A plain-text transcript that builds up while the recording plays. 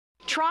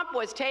Trump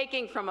was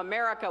taking from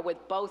America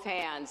with both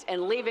hands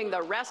and leaving the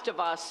rest of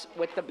us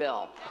with the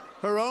bill.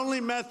 Her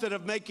only method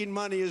of making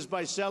money is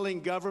by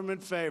selling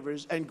government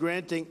favors and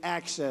granting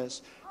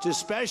access to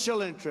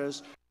special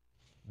interests.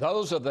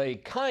 Those are the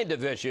kind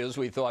of issues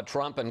we thought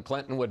Trump and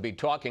Clinton would be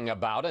talking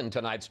about in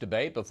tonight's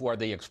debate before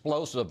the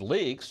explosive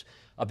leaks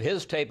of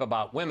his tape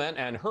about women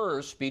and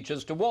her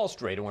speeches to Wall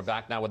Street. And we're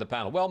back now with the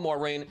panel. Well,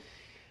 Maureen,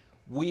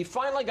 we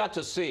finally got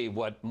to see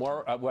what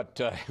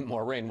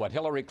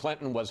Hillary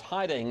Clinton was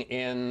hiding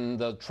in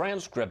the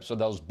transcripts of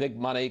those big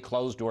money,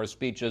 closed-door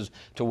speeches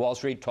to Wall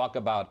Street. Talk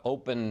about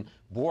open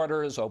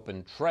borders,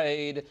 open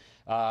trade,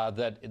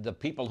 that the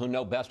people who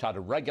know best how to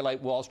regulate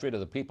Wall Street are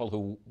the people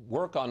who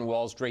work on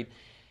Wall Street.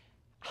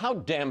 How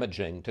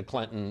damaging to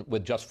Clinton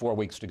with just 4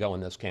 weeks to go in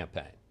this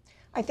campaign?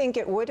 I think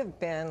it would have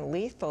been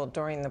lethal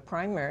during the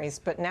primaries,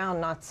 but now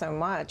not so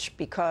much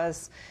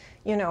because,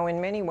 you know,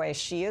 in many ways,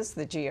 she is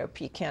the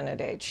GOP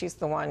candidate. She's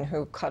the one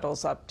who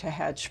cuddles up to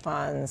hedge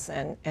funds,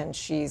 and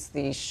she's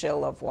the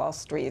shill of Wall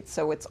Street.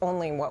 So it's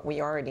only what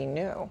we already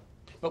knew.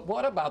 But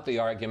what about the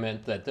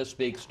argument that this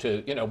speaks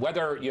to, you know,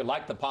 whether you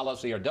like the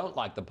policy or don't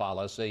like the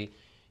policy,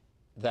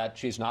 that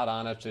she's not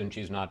honest and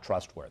she's not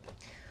trustworthy?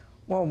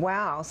 Well,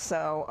 wow.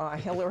 So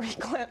Hillary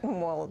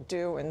Clinton will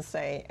do and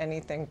say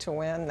anything to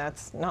win.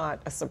 That's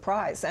not a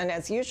surprise. And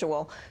as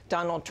usual,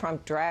 Donald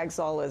Trump drags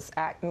all his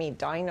Acme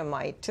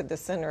dynamite to the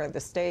center of the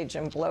stage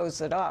and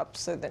blows it up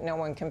so that no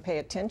one can pay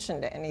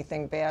attention to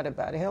anything bad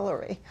about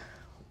Hillary.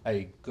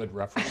 A good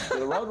reference to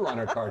the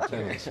Roadrunner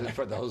cartoons,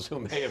 for those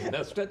who may have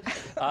missed it.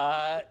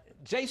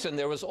 Jason,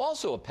 there was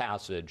also a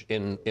passage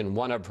in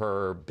one of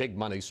her big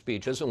money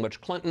speeches in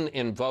which Clinton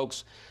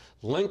invokes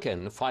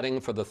Lincoln fighting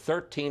for the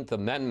 13th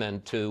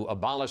Amendment to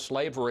abolish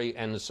slavery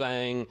and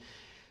saying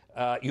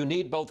you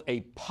need both a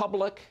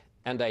public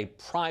and a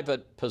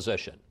private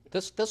position.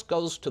 This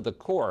goes to the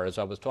core, as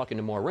I was talking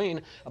to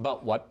Maureen,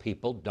 about what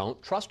people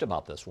don't trust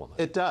about this woman.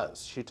 It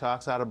does. She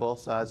talks out of both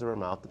sides of her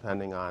mouth,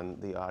 depending on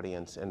the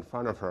audience in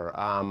front of her.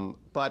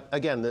 But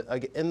again,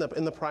 in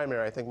the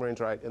primary, I think Maureen's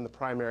right. In the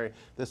primary,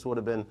 this would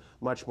have been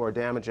much more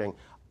damaging.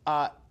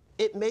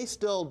 It may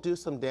still do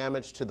some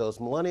damage to those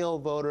millennial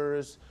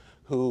voters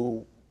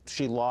who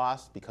she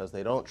lost because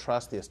they don't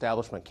trust the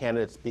establishment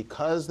candidates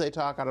because they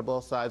talk out of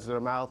both sides of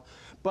their mouth.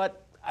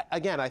 But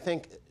again, I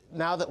think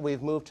now that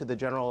we've moved to the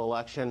general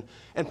election,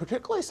 and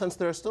particularly since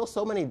there are still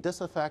so many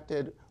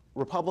disaffected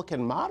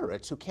Republican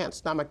moderates who can't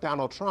stomach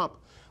Donald Trump,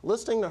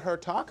 listening to her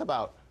talk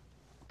about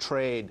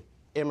trade,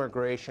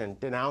 immigration,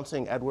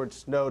 denouncing Edward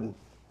Snowden,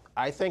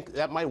 I think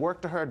that might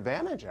work to her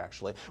advantage,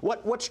 actually.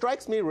 What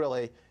strikes me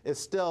really is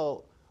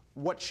still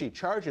what she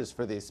charges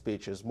for these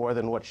speeches more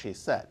than what she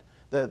said.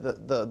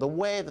 The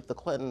way that the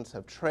Clintons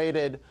have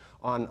traded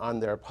on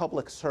their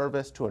public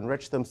service to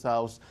enrich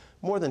themselves,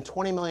 more than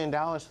 $20 million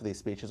for these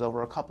speeches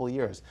over a couple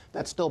years,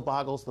 that still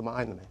boggles the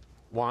mind to me.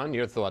 Juan,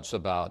 your thoughts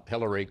about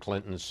Hillary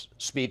Clinton's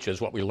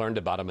speeches, what we learned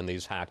about them in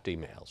these hacked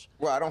emails?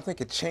 Well, I don't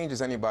think it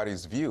changes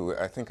anybody's view.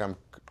 I think I'm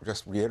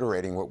just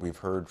reiterating what we've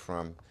heard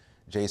from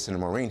Jason and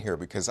Maureen here,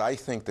 because I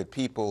think that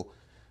people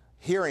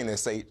hearing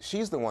this say,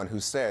 she's the one who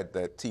said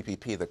that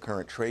TPP, the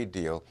current trade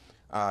deal,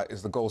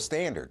 is the gold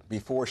standard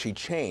before she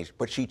changed.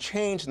 But she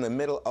changed in the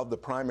middle of the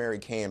primary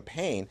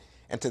campaign,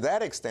 and to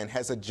that extent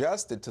has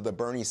adjusted to the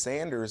Bernie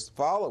Sanders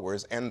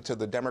followers and to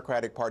the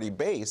Democratic Party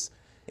base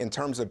in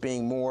terms of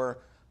being more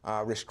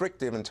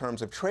restrictive in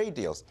terms of trade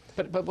deals.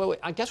 But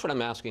I guess what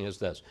I'm asking is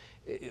this.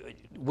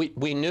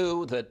 We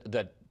knew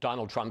that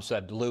Donald Trump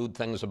said lewd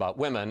things about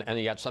women, and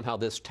yet somehow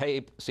this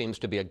tape seems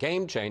to be a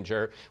game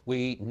changer.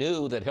 We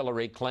knew that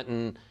Hillary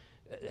Clinton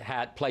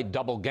had played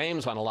double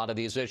games on a lot of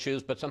these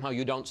issues, but somehow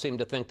you don't seem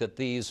to think that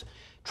these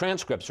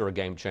transcripts are a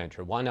game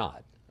changer. Why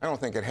not? I don't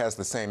think it has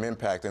the same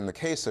impact. In the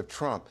case of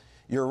Trump,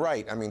 you're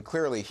right. I mean,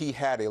 clearly he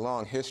had a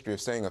long history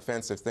of saying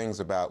offensive things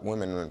about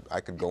women, and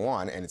I could go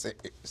on, and it's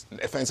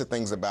offensive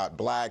things about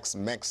blacks,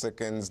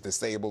 Mexicans,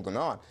 disabled, and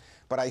on.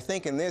 But I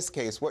think in this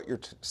case, what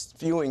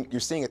you're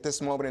seeing at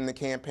this moment in the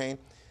campaign,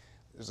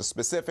 there's a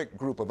specific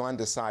group of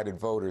undecided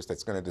voters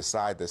that's going to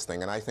decide this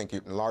thing, and I think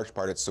in large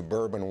part it's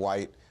suburban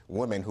white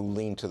women who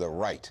lean to the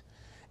right.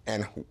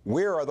 And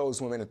where are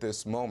those women at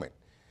this moment?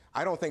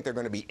 I don't think they're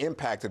going to be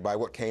impacted by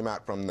what came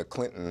out from the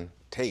Clinton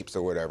tapes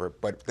or whatever,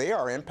 but they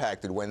are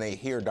impacted when they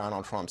hear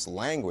Donald Trump's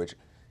language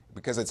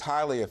because it's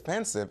highly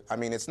offensive. I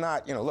mean, it's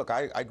not, you know, look,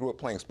 I grew up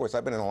playing sports.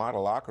 I've been in a lot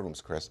of locker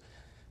rooms, Chris.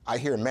 I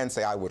hear men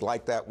say, I would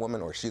like that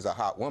woman or she's a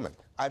hot woman.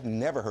 I've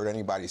never heard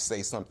anybody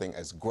say something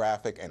as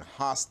graphic and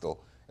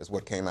hostile as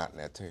what came out in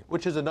that tape.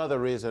 Which is another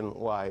reason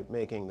why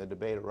making the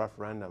debate a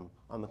referendum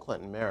on the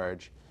Clinton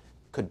marriage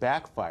could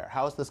backfire.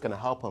 How is this going to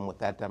help him with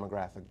that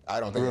demographic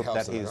group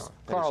that he's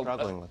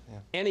struggling with? Yeah.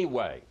 Any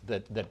way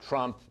that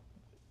Trump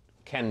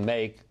can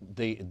make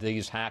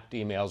these hacked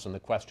emails and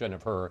the question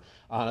of her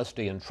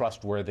honesty and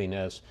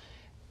trustworthiness,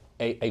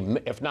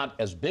 if not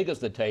as big as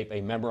the tape, a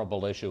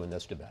memorable issue in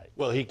this debate?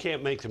 Well, he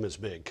can't make them as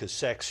big because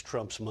sex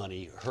trumps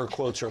money. Her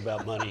quotes are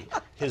about money.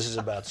 His is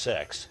about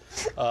sex.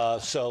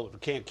 So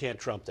can't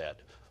trump that.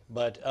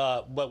 But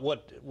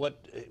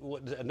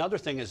another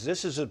thing is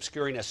this is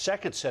obscuring a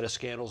second set of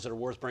scandals that are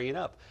worth bringing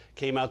up.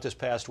 Came out this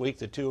past week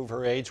that 2 of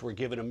her aides were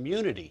given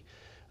immunity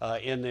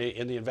in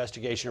the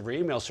investigation of her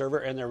email server,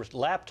 and their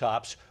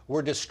laptops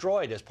were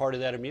destroyed as part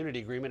of that immunity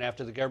agreement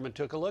after the government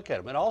took a look at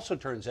them. It also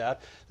turns out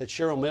that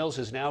Cheryl Mills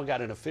has now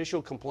got an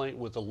official complaint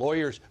with the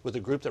lawyers, with the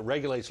group that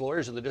regulates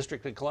lawyers in the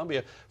District of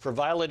Columbia, for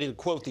violating,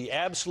 quote, the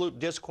absolute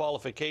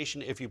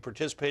disqualification if you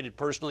participated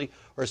personally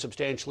or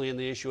substantially in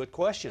the issue at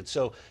question.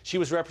 So she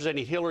was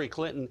representing Hillary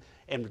Clinton,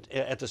 and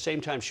at the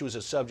same time she was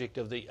a subject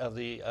of the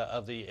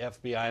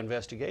FBI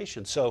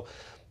investigation. So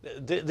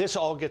this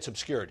all gets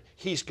obscured.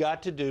 He's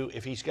got to do,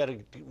 if he's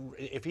going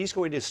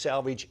to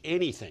salvage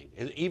anything,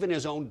 even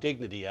his own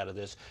dignity out of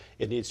this,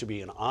 it needs to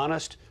be an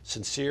honest,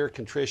 sincere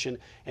contrition,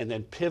 and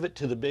then pivot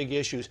to the big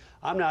issues.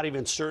 I'm not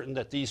even certain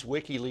that these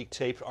WikiLeaks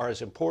tapes are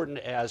as important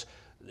as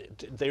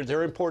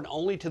they're important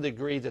only to the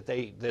degree that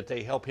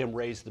they help him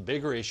raise the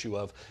bigger issue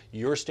of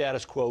your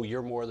status quo,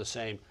 you're more the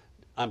same,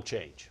 I'm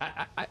change.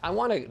 I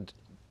want to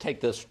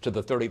take this to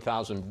the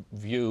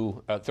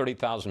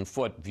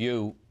 30,000-foot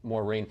view,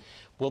 Maureen.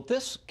 Will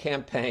this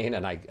campaign,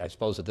 and I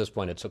suppose at this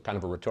point it's a kind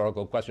of a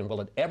rhetorical question,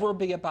 will it ever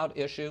be about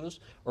issues,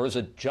 or is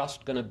it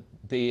just going to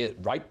be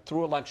right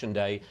through Election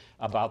Day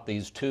about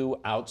these 2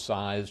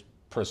 outsized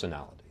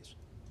personalities?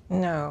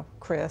 No,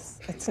 Chris,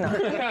 it's not.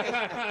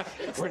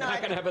 We're not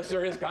going to have a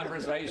serious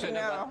conversation.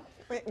 No,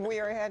 we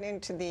are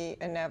heading to the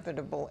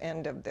inevitable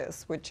end of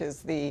this, which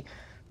is the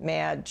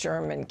mad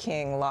German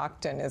king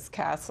locked in his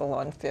castle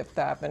on Fifth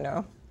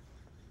Avenue.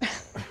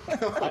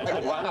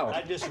 Wow.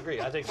 I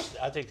disagree. I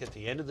think at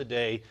the end of the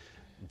day,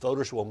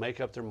 voters will make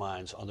up their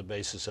minds on the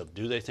basis of,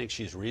 do they think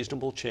she's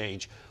reasonable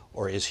change,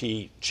 or is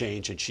he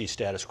change and she's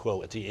status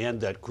quo? At the end,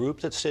 that group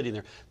that's sitting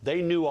there,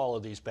 they knew all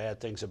of these bad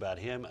things about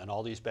him and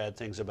all these bad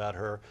things about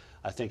her.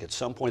 I think at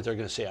some point they're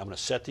going to say, I'm going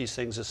to set these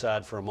things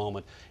aside for a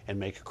moment and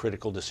make a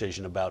critical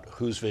decision about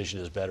whose vision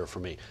is better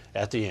for me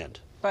at the end.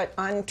 But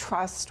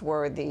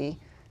untrustworthy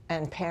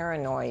and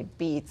paranoid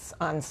beats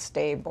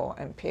unstable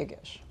and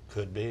piggish.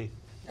 Could be.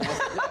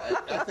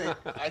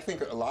 I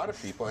think a lot of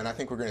people, and I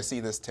think we're going to see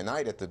this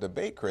tonight at the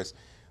debate, Chris,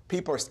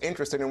 people are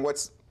interested in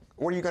what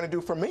are you going to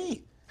do for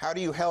me? How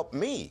do you help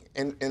me?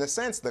 In a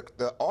sense,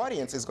 the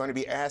audience is going to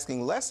be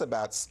asking less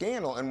about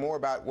scandal and more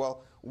about,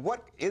 well,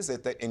 what is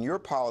it that in your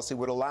policy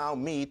would allow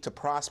me to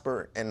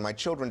prosper and my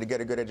children to get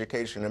a good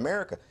education in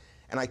America?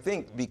 And I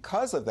think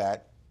because of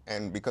that,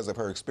 and because of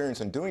her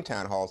experience in doing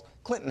town halls,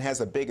 Clinton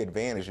has a big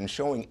advantage in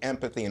showing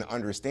empathy and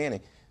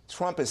understanding.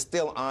 Trump is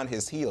still on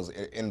his heels,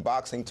 in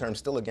boxing terms,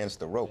 still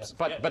against the ropes.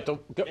 But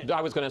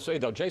I was going to say,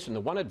 though, Jason,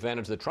 the one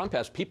advantage that Trump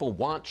has, people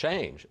want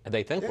change, and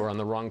they think we're on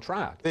the wrong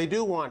track. They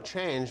do want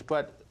change,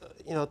 but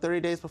 30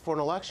 days before an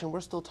election,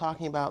 we're still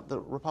talking about the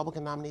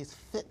Republican nominee's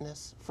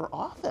fitness for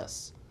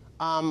office,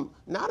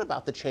 not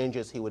about the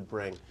changes he would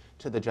bring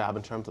to the job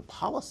in terms of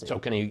policy. So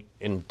can he,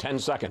 in 10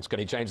 seconds, can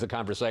he change the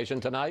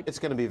conversation tonight? It's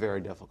going to be very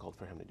difficult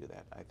for him to do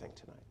that, I think,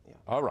 tonight. Yeah.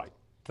 All right.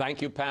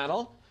 Thank you,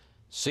 panel.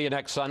 See you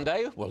next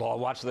Sunday. We'll all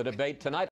watch the debate tonight.